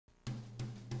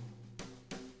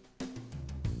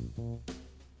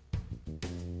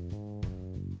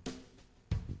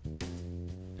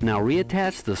Now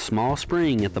reattach the small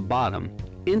spring at the bottom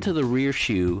into the rear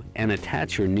shoe and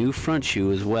attach your new front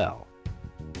shoe as well.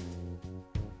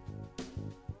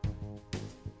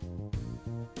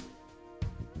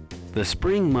 The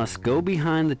spring must go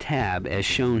behind the tab as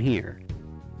shown here.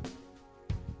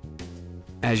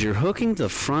 As you're hooking the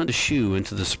front shoe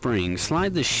into the spring,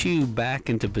 slide the shoe back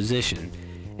into position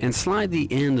and slide the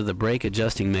end of the brake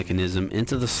adjusting mechanism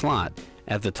into the slot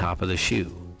at the top of the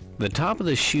shoe. The top of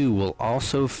the shoe will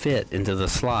also fit into the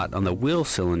slot on the wheel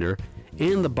cylinder,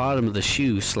 and the bottom of the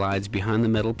shoe slides behind the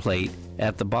metal plate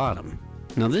at the bottom.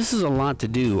 Now this is a lot to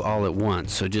do all at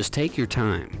once, so just take your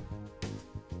time.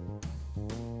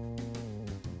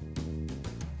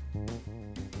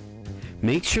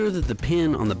 Make sure that the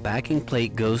pin on the backing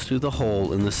plate goes through the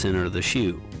hole in the center of the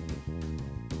shoe.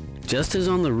 Just as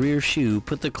on the rear shoe,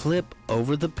 put the clip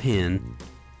over the pin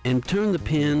and turn the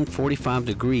pin 45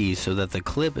 degrees so that the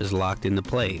clip is locked into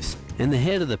place and the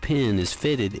head of the pin is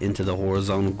fitted into the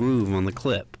horizontal groove on the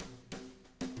clip.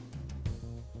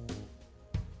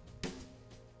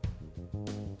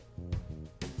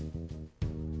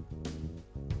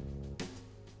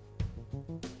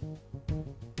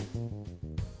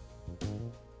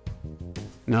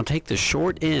 Now take the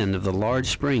short end of the large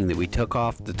spring that we took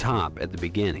off the top at the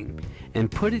beginning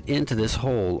and put it into this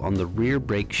hole on the rear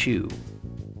brake shoe.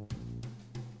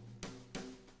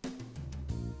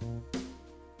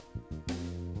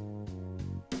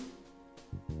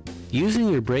 Using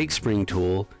your brake spring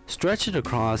tool, stretch it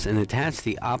across and attach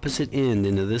the opposite end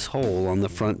into this hole on the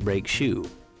front brake shoe.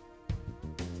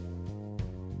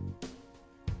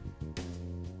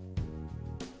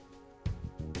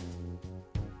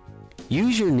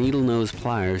 Use your needle nose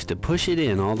pliers to push it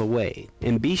in all the way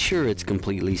and be sure it's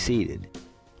completely seated.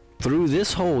 Through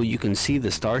this hole you can see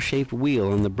the star-shaped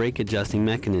wheel on the brake adjusting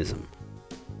mechanism.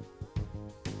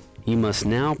 You must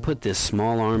now put this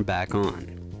small arm back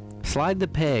on. Slide the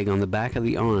peg on the back of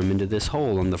the arm into this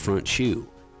hole on the front shoe.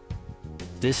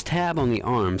 This tab on the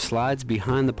arm slides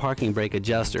behind the parking brake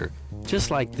adjuster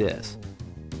just like this.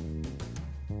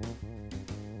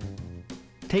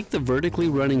 Take the vertically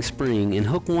running spring and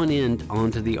hook one end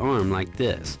onto the arm like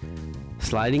this,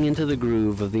 sliding into the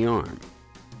groove of the arm.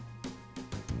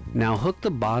 Now hook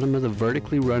the bottom of the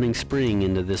vertically running spring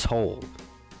into this hole.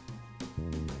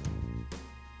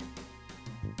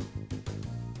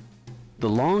 The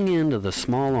long end of the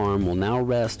small arm will now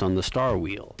rest on the star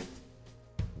wheel.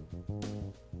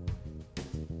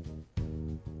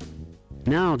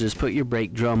 Now just put your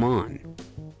brake drum on.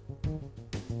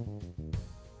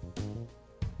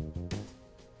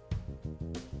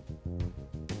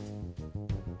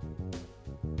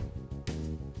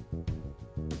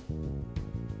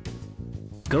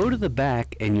 Go to the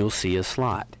back and you'll see a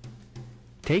slot.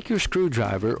 Take your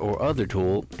screwdriver or other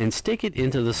tool and stick it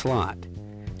into the slot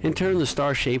and turn the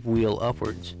star-shaped wheel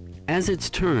upwards. As it's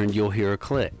turned, you'll hear a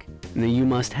click. Now you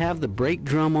must have the brake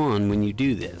drum on when you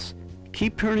do this.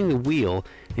 Keep turning the wheel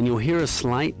and you'll hear a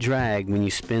slight drag when you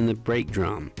spin the brake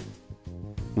drum.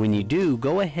 When you do,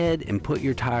 go ahead and put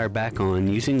your tire back on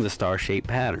using the star-shaped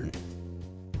pattern.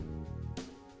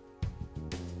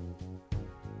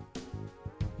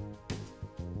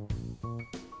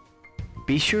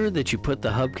 Be sure that you put the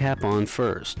hubcap on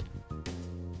first.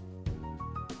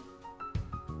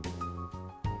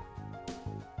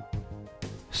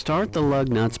 Start the lug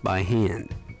nuts by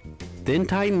hand, then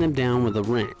tighten them down with a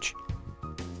wrench.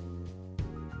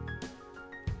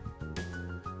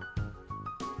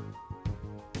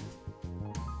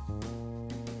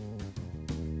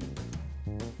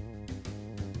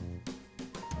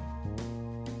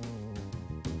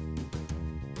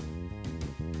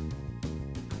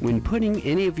 When putting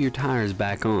any of your tires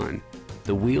back on,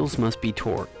 the wheels must be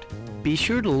torqued. Be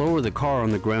sure to lower the car on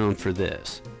the ground for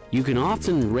this. You can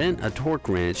often rent a torque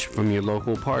wrench from your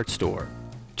local parts store.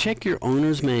 Check your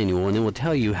owner's manual and it will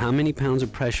tell you how many pounds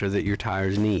of pressure that your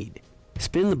tires need.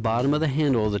 Spin the bottom of the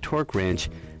handle of the torque wrench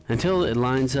until it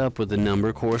lines up with the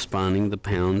number corresponding to the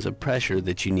pounds of pressure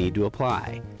that you need to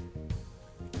apply.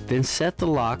 Then set the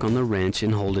lock on the wrench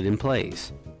and hold it in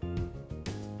place.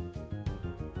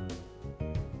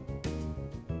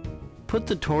 Put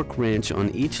the torque wrench on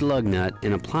each lug nut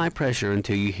and apply pressure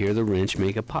until you hear the wrench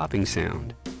make a popping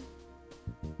sound.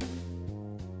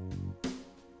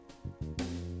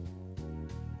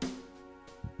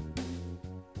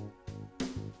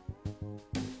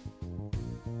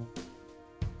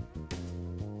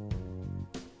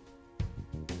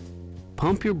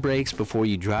 Pump your brakes before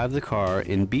you drive the car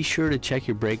and be sure to check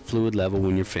your brake fluid level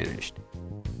when you're finished.